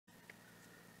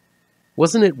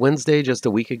Wasn't it Wednesday just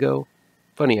a week ago?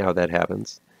 Funny how that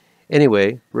happens.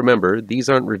 Anyway, remember, these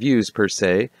aren't reviews per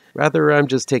se. Rather, I'm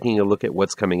just taking a look at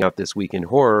what's coming out this week in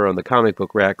horror on the comic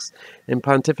book racks and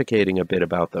pontificating a bit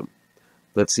about them.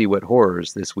 Let's see what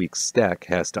horrors this week's stack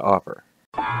has to offer.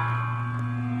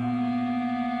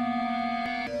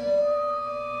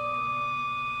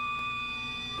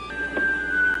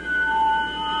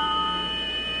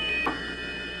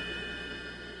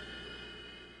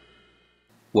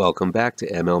 Welcome back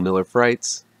to ML Miller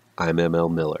Frights. I'm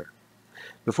ML Miller.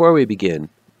 Before we begin,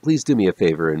 please do me a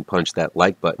favor and punch that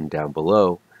like button down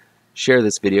below. Share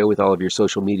this video with all of your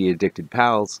social media addicted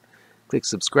pals. Click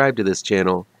subscribe to this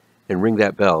channel and ring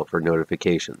that bell for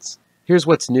notifications. Here's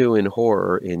what's new in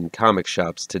horror in comic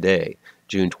shops today,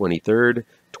 June 23rd,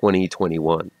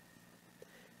 2021.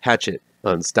 Hatchet,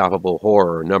 Unstoppable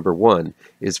Horror #1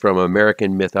 is from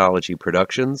American Mythology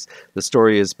Productions. The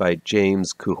story is by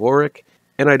James Kuhoric,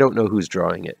 and I don't know who's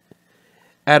drawing it.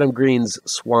 Adam Green's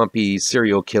swampy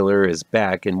serial killer is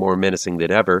back and more menacing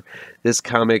than ever. This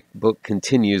comic book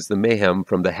continues the mayhem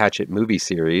from the Hatchet movie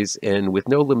series, and with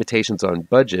no limitations on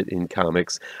budget in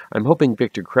comics, I'm hoping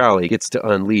Victor Crowley gets to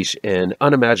unleash an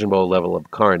unimaginable level of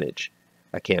carnage.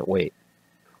 I can't wait.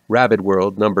 RABID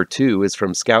World #2 is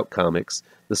from Scout Comics.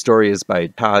 The story is by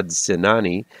Todd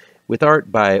Cinani, with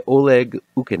art by Oleg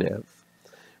Okunev.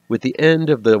 With the end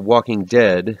of The Walking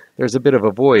Dead, there's a bit of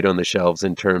a void on the shelves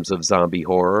in terms of zombie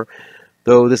horror.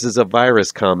 Though this is a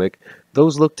virus comic,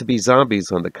 those look to be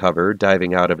zombies on the cover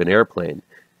diving out of an airplane.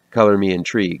 Color me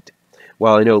intrigued.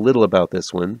 While I know little about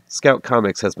this one, Scout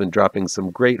Comics has been dropping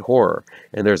some great horror,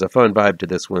 and there's a fun vibe to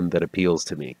this one that appeals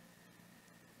to me.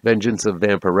 Vengeance of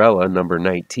Vampirella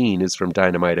 #19 is from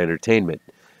Dynamite Entertainment.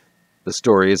 The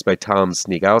story is by Tom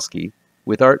Sniegoski,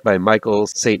 with art by Michael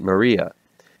St. Maria.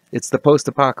 It's the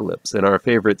post-apocalypse, and our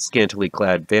favorite scantily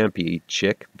clad vampy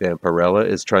chick, Vampirella,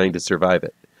 is trying to survive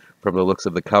it. From the looks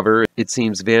of the cover, it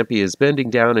seems Vampy is bending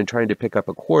down and trying to pick up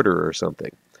a quarter or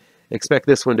something. Expect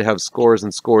this one to have scores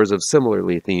and scores of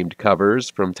similarly themed covers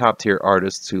from top-tier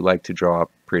artists who like to draw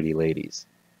pretty ladies.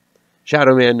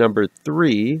 Shadowman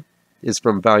 #3 is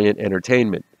from Valiant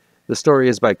Entertainment. The story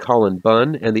is by Cullen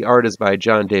Bunn, and the art is by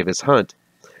John Davis Hunt.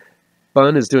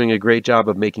 Bunn is doing a great job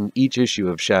of making each issue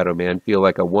of Shadowman feel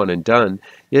like a one and done,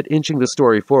 yet inching the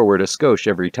story forward a skosh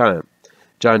every time.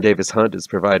 John Davis Hunt is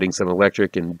providing some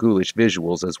electric and ghoulish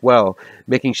visuals as well,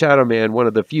 making Shadowman one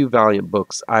of the few Valiant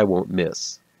books I won't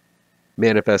miss.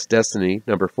 Manifest Destiny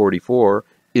 #44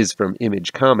 is from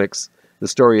Image Comics. The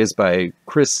story is by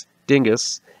Chris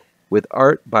Dingess, with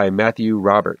art by Matthew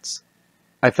Roberts.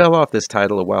 I fell off this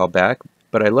title a while back,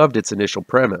 but I loved its initial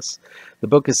premise. The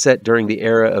book is set during the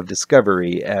era of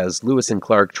Discovery, as Lewis and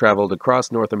Clark traveled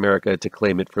across North America to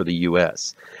claim it for the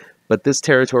U.S. But this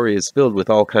territory is filled with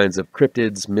all kinds of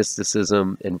cryptids,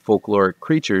 mysticism, and folkloric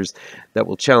creatures that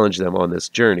will challenge them on this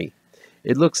journey.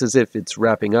 It looks as if it's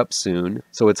wrapping up soon,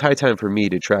 so it's high time for me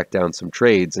to track down some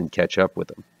trades and catch up with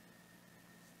them.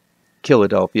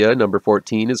 KILLADELPHIA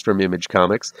 #14 is from Image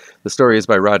Comics. The story is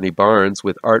by Rodney Barnes,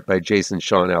 with art by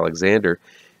Shawn Alexander.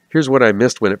 Here's what I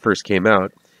missed when it first came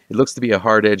out. It looks to be a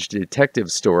hard-edged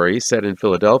detective story set in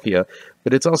Philadelphia,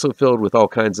 but it's also filled with all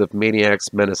kinds of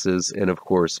maniacs, menaces, and of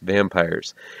course,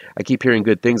 vampires. I keep hearing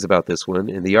good things about this one,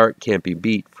 and the art can't be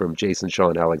beat from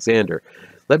Shawn Alexander.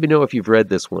 Let me know if you've read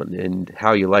this one and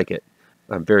how you like it.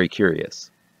 I'm very curious.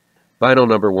 Vinyl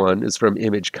 #1 is from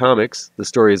Image Comics. The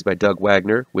story is by Doug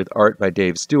Wagner, with art by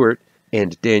Dave Stewart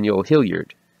and Daniel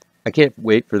Hillyard. I can't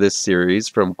wait for this series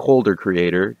from Colder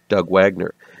creator Doug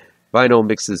Wagner. Vinyl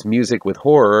mixes music with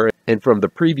horror, and from the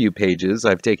preview pages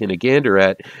I've taken a gander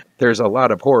at, there's a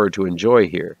lot of horror to enjoy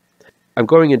here. I'm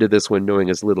going into this one knowing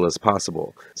as little as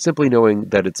possible, simply knowing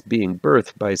that it's being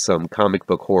birthed by some comic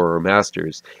book horror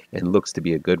masters, and looks to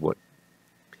be a good one.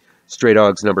 Stray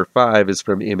Dogs #5 is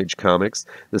from Image Comics.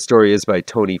 The story is by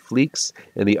Tony Fleecs,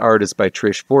 and the art is by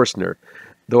Trish Forstner.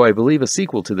 Though I believe a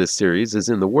sequel to this series is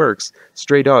in the works,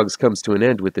 Stray Dogs comes to an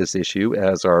end with this issue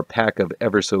as our pack of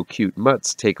ever-so-cute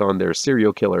mutts take on their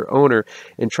serial killer owner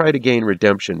and try to gain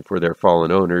redemption for their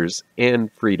fallen owners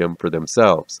and freedom for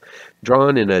themselves.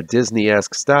 Drawn in a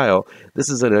Disney-esque style, this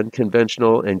is an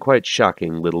unconventional and quite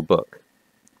shocking little book.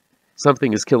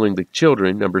 Something is Killing the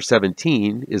Children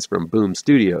 #17 is from Boom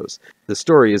Studios. The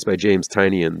story is by James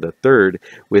Tynion III,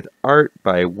 with art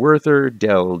by Werther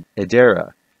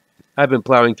Dell'Edera. I've been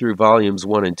plowing through volumes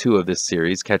 1 and 2 of this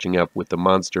series, catching up with the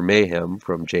monster mayhem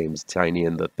from James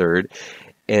Tynion III,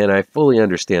 and I fully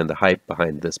understand the hype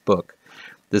behind this book.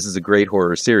 This is a great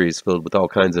horror series filled with all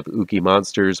kinds of ooky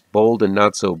monsters, bold and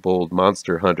not so bold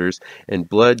monster hunters, and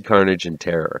blood, carnage, and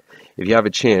terror. If you have a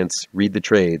chance, read the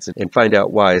trades and find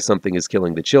out why Something is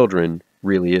Killing the Children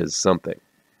really is something.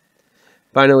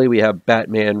 Finally, we have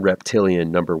Batman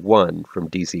Reptilian #1 from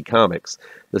DC Comics.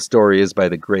 The story is by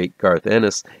the great Garth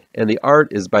Ennis, and the art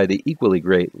is by the equally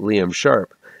great Liam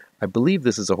Sharp. I believe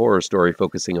this is a horror story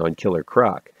focusing on Killer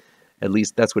Croc. At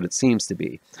least that's what it seems to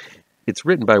be. It's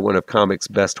written by one of comics'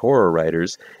 best horror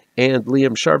writers, and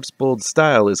Liam Sharp's bold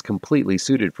style is completely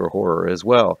suited for horror as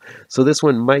well, so this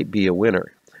one might be a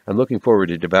winner. I'm looking forward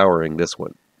to devouring this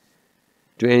one.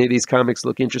 Do any of these comics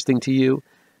look interesting to you?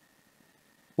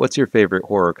 What's your favorite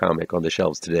horror comic on the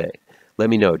shelves today? Let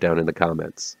me know down in the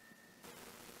comments.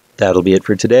 That'll be it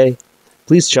for today.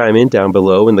 Please chime in down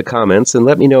below in the comments and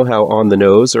let me know how on the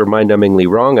nose or mind-numbingly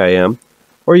wrong I am,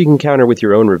 or you can counter with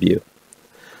your own review.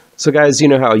 So guys, you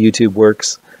know how YouTube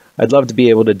works. I'd love to be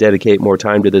able to dedicate more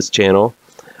time to this channel.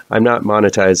 I'm not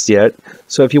monetized yet,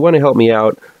 so if you want to help me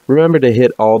out, remember to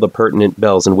hit all the pertinent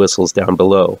bells and whistles down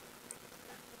below.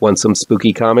 Want some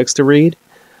spooky comics to read?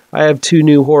 I have 2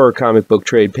 new horror comic book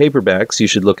trade paperbacks you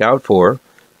should look out for.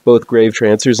 Both Grave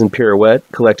Trancers and Pirouette,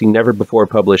 collecting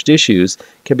never-before-published issues,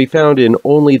 can be found in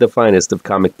only the finest of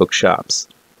comic book shops.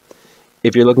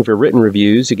 If you're looking for written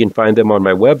reviews, you can find them on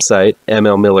my website,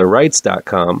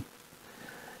 mlmillerwrites.com.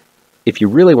 If you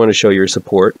really want to show your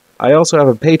support, I also have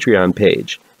a Patreon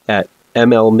page at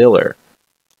mlmiller.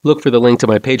 Look for the link to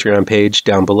my Patreon page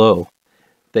down below.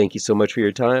 Thank you so much for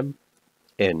your time,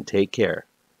 and take care.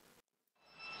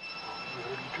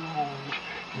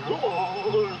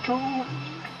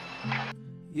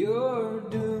 You're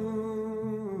doomed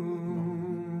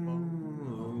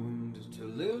to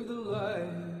live the life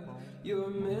you're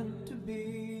meant to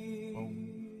be,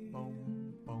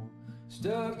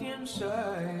 stuck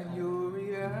inside your